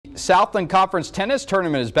Southland Conference Tennis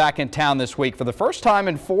Tournament is back in town this week for the first time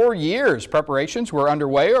in 4 years. Preparations were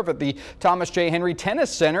underway over at the Thomas J. Henry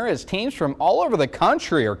Tennis Center as teams from all over the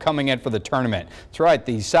country are coming in for the tournament. That's right,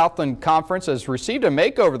 the Southland Conference has received a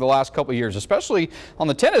makeover the last couple of years, especially on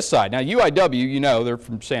the tennis side. Now, UIW, you know, they're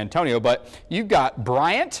from San Antonio, but you've got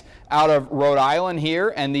Bryant out of Rhode Island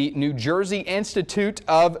here and the New Jersey Institute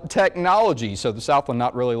of Technology. So the Southland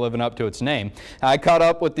not really living up to its name. I caught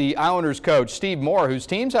up with the Islanders coach, Steve Moore, whose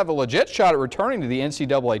teams have a legit shot at returning to the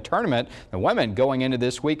NCAA tournament. The women going into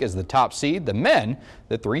this week as the top seed, the men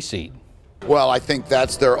the 3 seed. Well, I think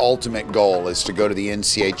that's their ultimate goal, is to go to the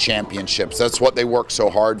NCAA championships. That's what they work so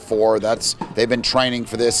hard for. They've been training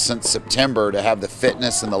for this since September, to have the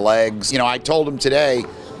fitness and the legs. You know, I told them today,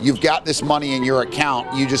 you've got this money in your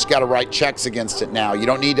account. You just got to write checks against it now. You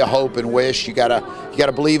don't need to hope and wish. You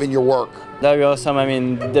gotta believe in your work. That was awesome. I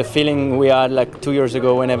mean, the feeling we had like 2 years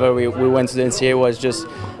ago whenever we went to the NCAA was just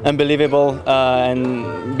unbelievable.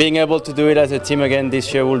 And being able to do it as a team again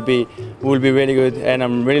this year will be really good. And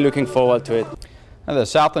I'm really looking forward to it. Now, the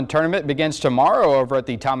Southland tournament begins tomorrow over at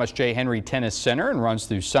the Thomas J. Henry Tennis Center and runs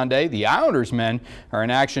through Sunday. The Islanders men are in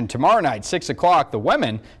action tomorrow night, 6 o'clock. The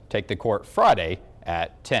women take the court Friday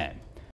at 10.